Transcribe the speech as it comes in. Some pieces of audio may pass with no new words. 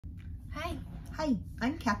Hi. Hi,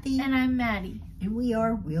 I'm Kathy. And I'm Maddie. And we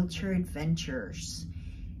are Wheelchair Adventures.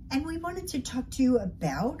 And we wanted to talk to you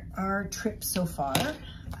about our trip so far.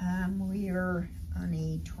 We are on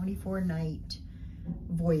a 24-night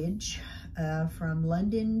voyage from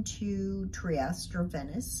London to Trieste or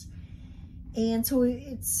Venice. And so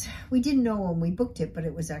we didn't know when we booked it, but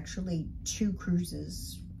it was actually 2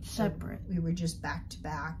 cruises. Separate. So we were just back to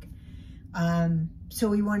back. So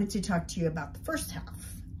we wanted to talk to you about the first half,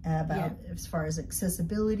 about as far as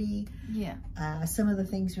accessibility, some of the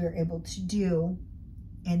things we were able to do,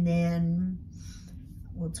 and then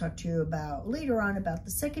we'll talk to you about later on about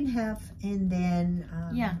the second half, and then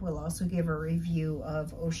we'll also give a review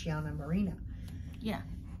of Oceania Marina.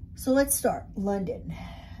 So let's start. London.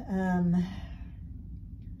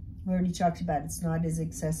 We already talked about it's not as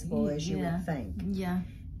accessible as you would think.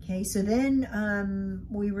 Okay, so then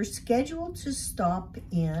we were scheduled to stop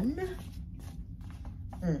in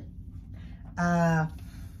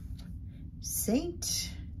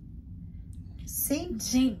Saint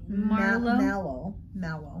Malo.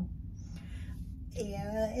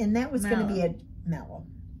 And that was going to be a Malo.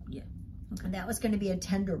 And that was going to be a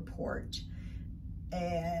tender port.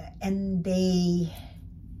 And they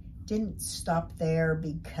didn't stop there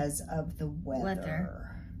because of the weather.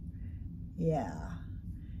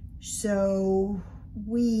 So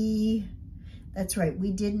that's right,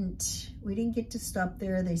 we didn't get to stop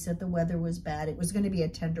there. They said the weather was bad. It was going to be a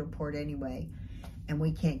tender port anyway, and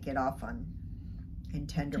we can't get off in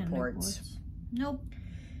tender ports. Nope.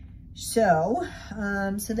 So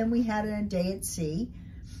then we had a day at sea,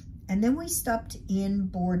 and then we stopped in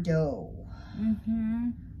Bordeaux.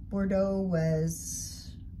 Bordeaux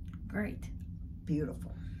was great.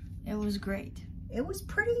 Beautiful. It was great. It was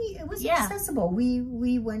accessible.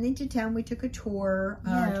 We went into town, we took a tour,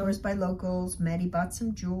 tours by locals. Maddie bought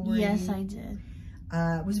some jewelry. Yes, I did.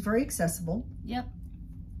 It was very accessible.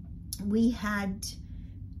 We had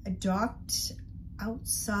docked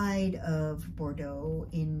outside of Bordeaux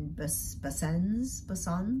in Bassens,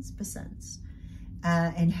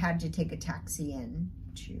 and had to take a taxi in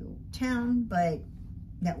to town, but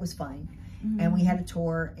that was fine. And we had a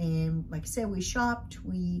tour, and like I said, we shopped,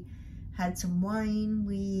 we had some wine,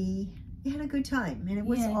 we had a good time, and it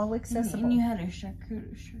was all accessible. And you had a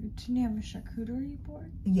charcuterie, didn't you have a charcuterie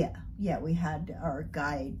board? Yeah, we had our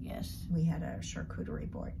guide. Yes. We had a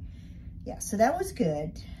charcuterie board. Yeah, so that was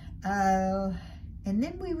good. And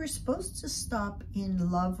then we were supposed to stop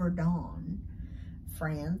in La Verdun,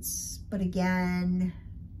 France, but again,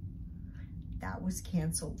 that was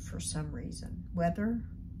canceled for some reason. Weather?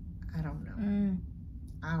 I don't know.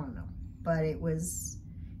 I don't know, but it was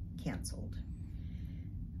canceled.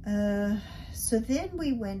 So then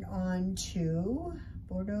we went on to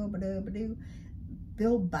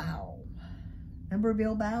Bilbao. Remember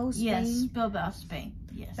Bilbao, Spain? Yes, Bilbao, Spain.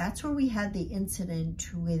 Yes. That's where we had the incident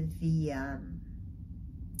with the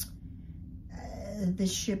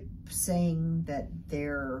ship saying that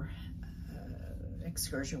their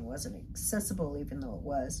excursion wasn't accessible, even though it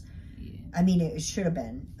was. I mean, it should have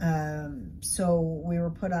been. So we were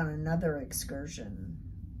put on another excursion,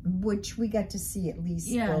 which we got to see at least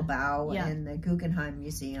Bilbao and the Guggenheim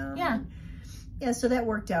Museum. So that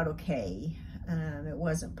worked out okay. It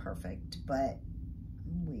wasn't perfect, but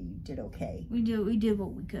we did okay. We did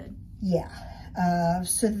what we could.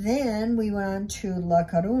 So then we went on to La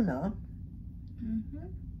Coruna.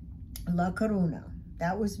 La Coruna.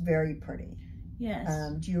 That was very pretty.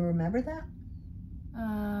 Yes. Do you remember that?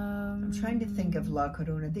 I'm trying to think of La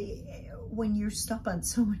Coruna. When you stop on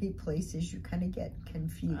so many places, you kind of get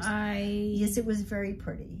confused. Yes, it was very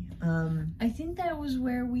pretty. I think that was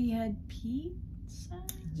where we had pizza.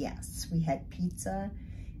 Yes, we had pizza,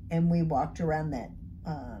 and we walked around that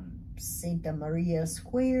Santa Maria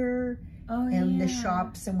Square and the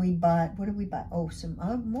shops, and we bought, what did we buy? Oh, some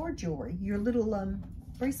more jewelry. Your little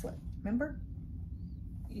bracelet, remember?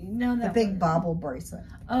 No, the big bobble bracelet.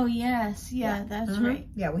 Oh, yes. Yeah, that's right.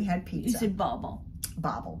 Yeah, we had pizza. You said bobble.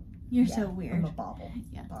 Bobble. You're so weird. I'm a bobble.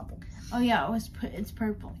 Bobble. Oh, yeah, it's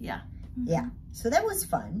purple. Yeah. Yeah. So that was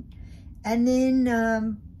fun. And then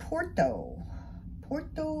Portugal.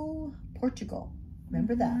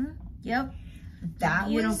 Remember that? Yep. That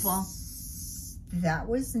beautiful. That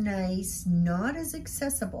was nice. Not as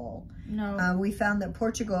accessible. No. We found that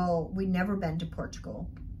Portugal, we'd never been to Portugal.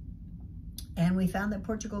 And we found that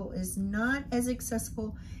Portugal is not as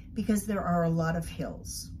accessible because there are a lot of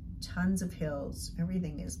hills, tons of hills.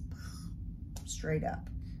 Everything is straight up.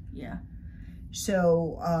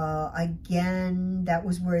 So again, that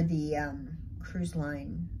was where the cruise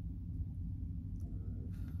line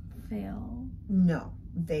failed. No,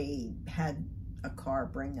 they had a car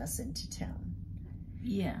bring us into town.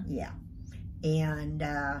 Yeah. Yeah. And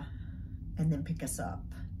then pick us up.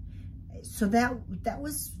 So that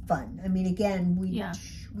was fun. I mean, again, we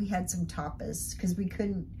had some tapas because we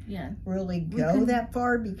couldn't really go that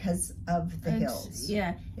far because of the hills.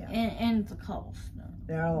 Yeah. And the cobblestone.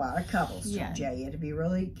 There are a lot of cobblestone. Yeah, you had to be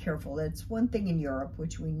really careful. That's one thing in Europe,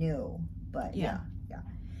 which we knew, but yeah.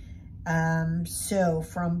 So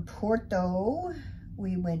from Porto,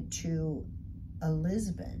 we went to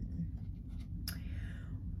Lisbon,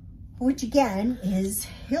 which again is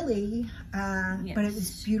hilly, but it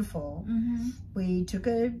was beautiful. We took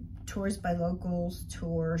a Tours by Locals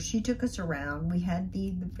tour. She took us around. We had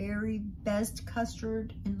the very best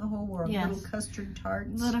custard in the whole world. Little custard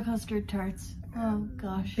tarts. Little custard tarts. Oh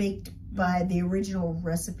gosh. Baked by the original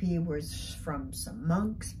recipe was from some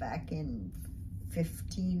monks back in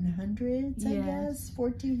 1500s, I guess,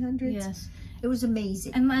 1400s. Yes. It was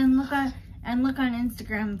amazing. And look on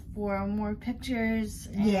Instagram for more pictures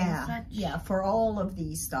and such. Yeah, for all of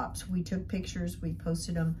these stops. We took pictures, we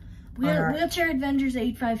posted them. Wheelchair Adventures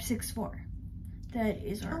 8564. That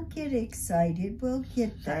is our... Don't get excited. We'll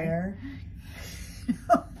get there.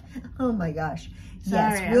 Oh my gosh.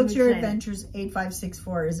 Sorry, yes, Wheelchair Adventures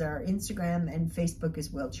 8564 is our Instagram, and Facebook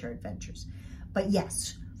is Wheelchair Adventures. But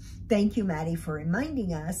yes, thank you, Maddie, for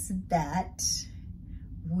reminding us that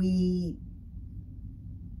we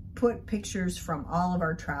put pictures from all of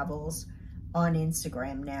our travels on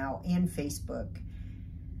Instagram now and Facebook.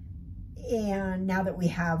 And now that we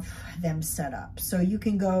have them set up, so you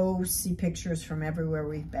can go see pictures from everywhere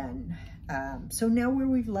we've been. So now where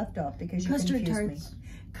we've left off, because you confused me.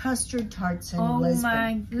 Custard tarts in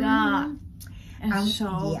Lisbon. Oh my god. And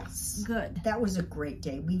so good. That was a great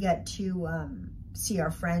day. We got to see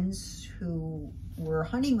our friends who were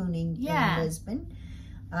honeymooning in Lisbon.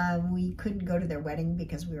 We couldn't go to their wedding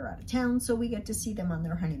because we were out of town, so we got to see them on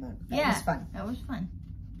their honeymoon. That was fun. That was fun.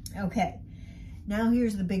 Okay. Now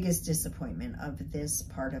here's the biggest disappointment of this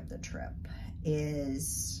part of the trip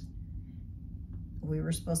is we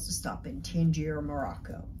were supposed to stop in Tangier,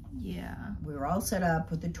 Morocco. Yeah. We were all set up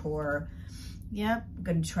with the tour. Yep. We're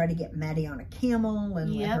going to try to get Maddie on a camel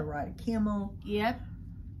and let her ride a camel. Yep.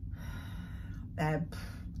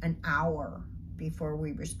 An hour before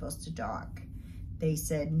we were supposed to dock, they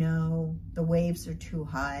said, no, the waves are too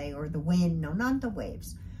high, or the wind. No, not the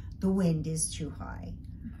waves. The wind is too high.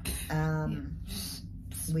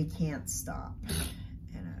 We can't stop.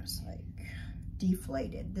 And I was like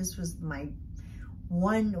deflated. This was my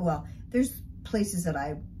one, well, there's places that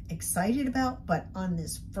I'm excited about, but on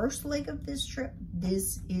this first leg of this trip,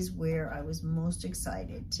 this is where I was most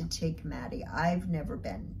excited to take Maddie. I've never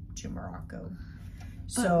been to Morocco.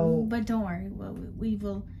 But don't worry, we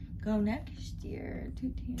will go next year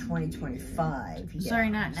to 2025. Yeah. Sorry,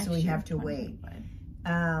 not next year. So we have to wait.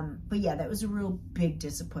 But yeah, that was a real big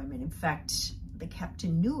disappointment. In fact, the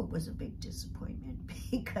captain knew it was a big disappointment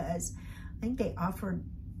because I think they offered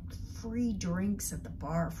free drinks at the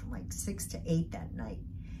bar from like 6 to 8 that night.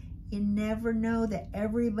 You never know that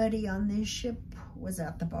everybody on this ship was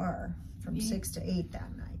at the bar from 6 to 8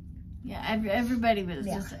 that night. Yeah, everybody was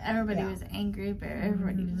was angry, but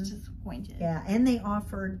everybody was disappointed. Yeah, and they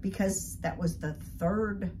offered, because that was the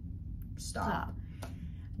third stop.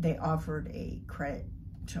 They offered a credit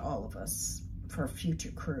to all of us for a future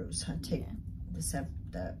cruise. Take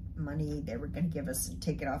the money they were going to give us and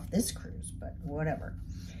take it off this cruise, but whatever.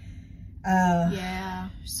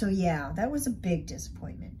 So yeah, that was a big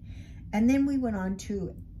disappointment. And then we went on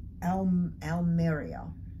to Almeria,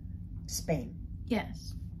 Spain.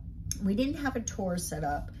 Yes. We didn't have a tour set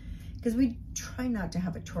up because we try not to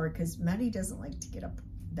have a tour because Maddie doesn't like to get up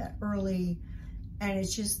that early, and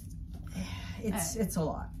it's just it's a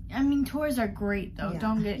lot. I mean, tours are great though.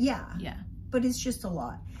 Don't get but it's just a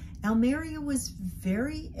lot. Almeria was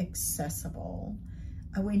very accessible.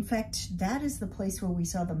 In fact, that is the place where we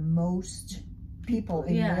saw the most people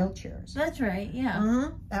in wheelchairs. That's right. Yeah.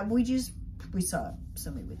 We saw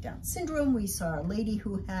somebody with Down syndrome. We saw a lady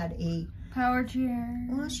who had a power chair.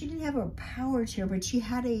 Well, she didn't have a power chair, but she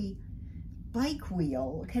had a bike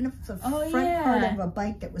wheel, kind of the front part of a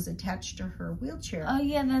bike that was attached to her wheelchair. Oh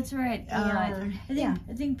yeah, that's right. I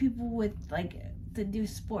think people with to do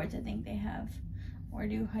sports, I think they have, or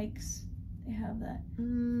do hikes, they have that. I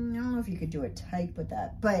don't know if you could do a hike with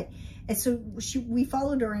that, and so we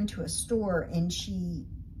followed her into a store, and she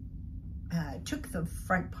took the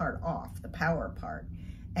front part off, the power part,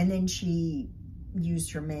 and then she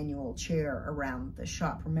used her manual chair around the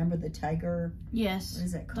shop. Remember the tiger? Yes. What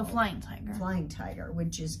is that called? The flying tiger. Flying tiger,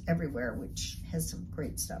 which is everywhere, which has some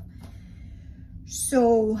great stuff.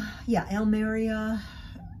 So, yeah, Almeria,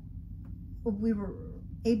 we were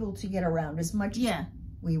able to get around as much as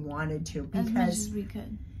we wanted to, because as much as we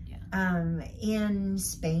could. In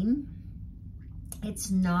Spain,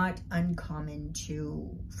 it's not uncommon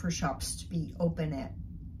for shops to be open at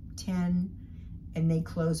 10 and they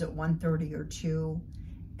close at 1:30 or 2,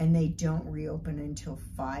 and they don't reopen until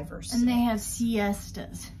 5 or 6. And they have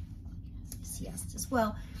siestas.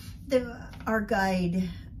 Well, our guide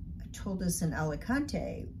told us in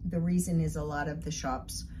Alicante, the reason is a lot of the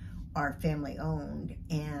shops are family owned,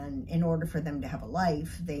 and in order for them to have a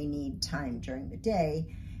life, they need time during the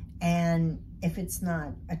day. And if it's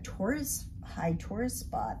not a high tourist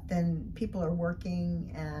spot, then people are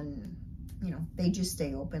working, and they just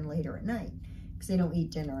stay open later at night because they don't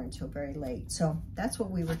eat dinner until very late. So that's what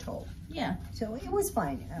we were told. Yeah. So it was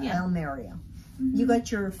fine. Almeria. You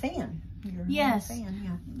got your fan. Yes.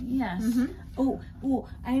 Fan, Yes. Oh,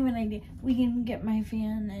 I have an idea. We can get my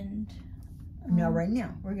fan and... No, right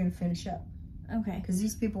now. We're going to finish up. Okay. Because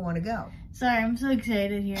these people want to go. Sorry, I'm so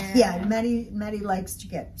excited here. Yeah, Maddie likes to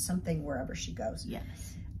get something wherever she goes.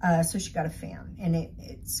 Yes. So she got a fan, and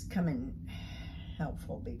it's coming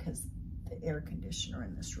helpful because the air conditioner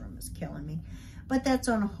in this room is killing me. But that's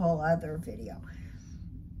on a whole other video.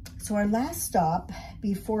 So our last stop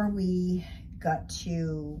before we got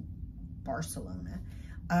to Barcelona,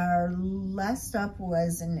 our last stop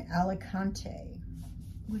was in Alicante,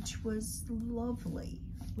 which was lovely.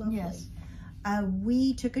 Yes.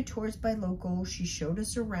 We took a tourist by local. She showed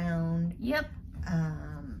us around. Yep.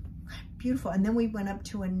 Beautiful. And then we went up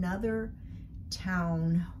to another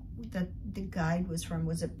town that the guide was from.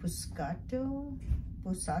 Was it Buscato?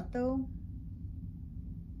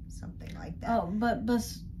 Something like that. Oh, but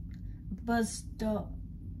Busato.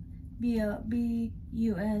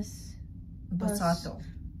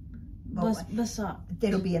 Busato.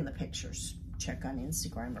 It'll be in the pictures. Check on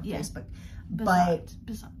Instagram or Facebook. But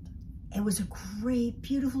it was a great,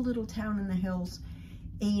 beautiful little town in the hills.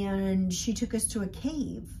 And she took us to a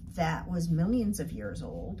cave that was millions of years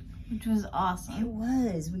old. Which was awesome. It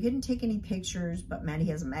was. We couldn't take any pictures, but Maddie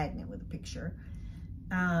has a magnet with a picture.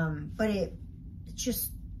 But it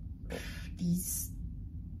just, these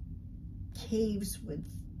caves with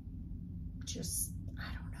just,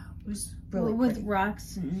 I don't know. It was really with pretty.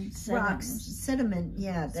 rocks and sediment. Sediment,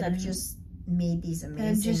 yeah, that have just made these amazing.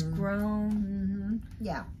 That have just grown.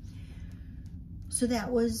 Yeah. So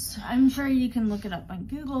that was. I'm sure you can look it up on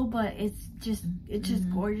Google, but it's just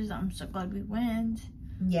gorgeous. I'm so glad we went.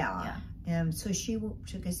 Yeah. So she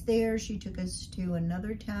took us there. She took us to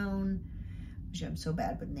another town, which I'm so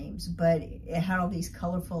bad with names, but it had all these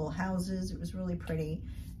colorful houses. It was really pretty.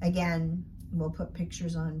 Again, we'll put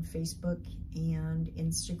pictures on Facebook and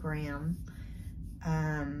Instagram.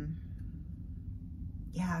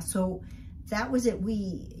 Yeah, so that was it.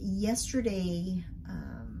 Yesterday,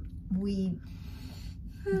 we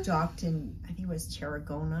docked in, I think it was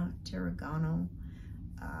Tarragona,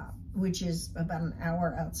 which is about an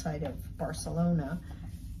hour outside of Barcelona.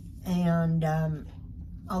 And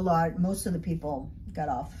most of the people got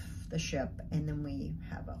off the ship, and then we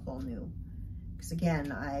have a whole new, because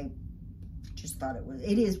again, I just thought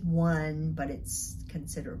it is one, but it's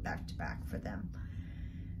considered back-to-back for them.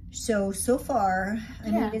 So far,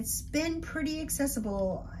 I mean, it's been pretty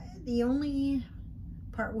accessible. The only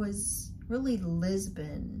part was really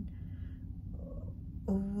Lisbon,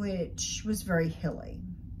 which was very hilly.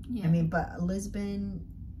 Yeah. I mean, but Lisbon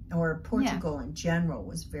or Portugal in general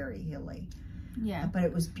was very hilly. Yeah. But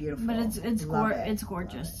it was beautiful. But it's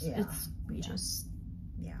gorgeous. Yeah. We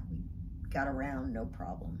got around no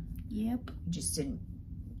problem. Yep. We just didn't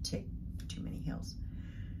take too many hills.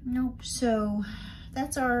 Nope. So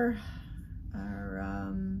that's our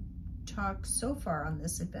talk so far on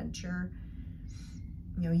this adventure.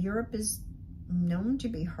 You know, Europe is known to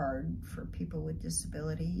be hard for people with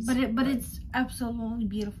disabilities. But it's absolutely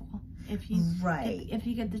beautiful. If you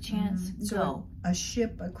get the chance, go. So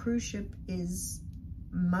a cruise ship is,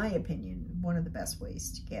 in my opinion, one of the best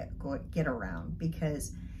ways to get around,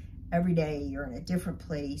 because every day you're in a different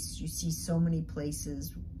place. You see so many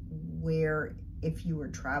places where if you were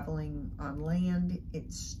traveling on land,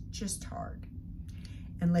 it's just hard.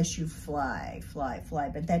 Unless you fly,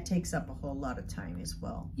 but that takes up a whole lot of time as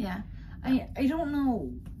well. Yeah. I don't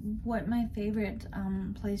know what my favorite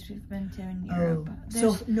place we've been to in Europe.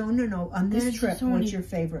 No. On this trip, what's your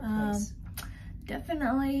favorite place?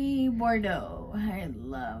 Definitely Bordeaux. I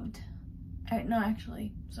loved. No,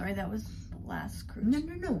 actually, sorry, that was the last cruise.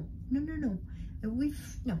 No.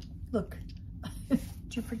 Look, did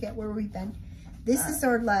you forget where we've been? This is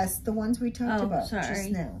our last, the ones we talked about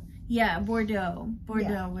just now. Yeah, Bordeaux.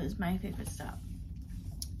 Bordeaux was my favorite stop.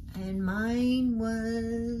 And mine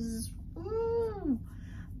was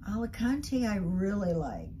Alicante I really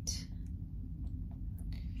liked.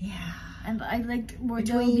 Yeah. And I liked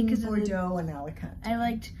Bordeaux Between because Bordeaux and Alicante. I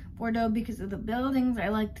liked Bordeaux because of the buildings. I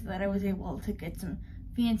liked that I was able to get some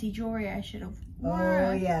fancy jewelry. I should have worn.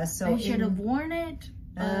 Oh yeah, so I should have worn it.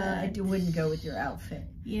 It wouldn't go with your outfit.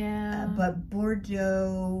 Yeah. But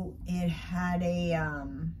Bordeaux, it had a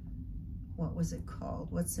what was it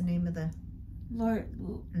called? What's the name of the?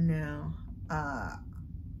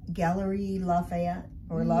 Galerie Lafayette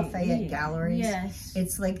or Lafayette Galleries. Yes.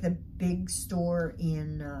 It's like the big store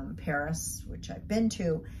in Paris, which I've been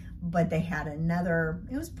to, but they had another.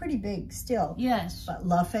 It was pretty big still. Yes. But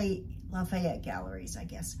Lafayette Galleries, I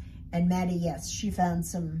guess. And Maddie, yes, she found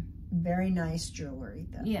some very nice jewelry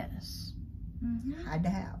that yes. had to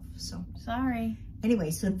have. So sorry.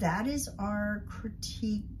 Anyway, so that is our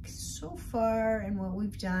critique so far and what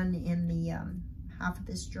we've done in the half of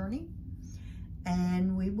this journey.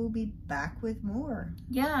 And we will be back with more.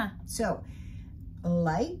 Yeah. So,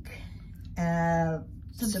 like,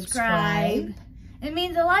 subscribe. It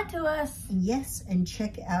means a lot to us. Yes, and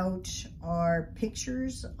check out our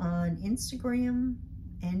pictures on Instagram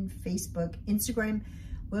and Facebook. Instagram,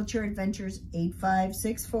 Wheelchair Adventures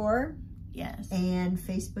 8564. Yes. And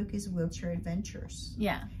Facebook is Wheelchair Adventures.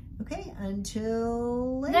 Yeah. Okay,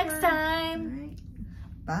 until later. Next time. All right.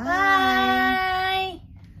 Bye. Bye.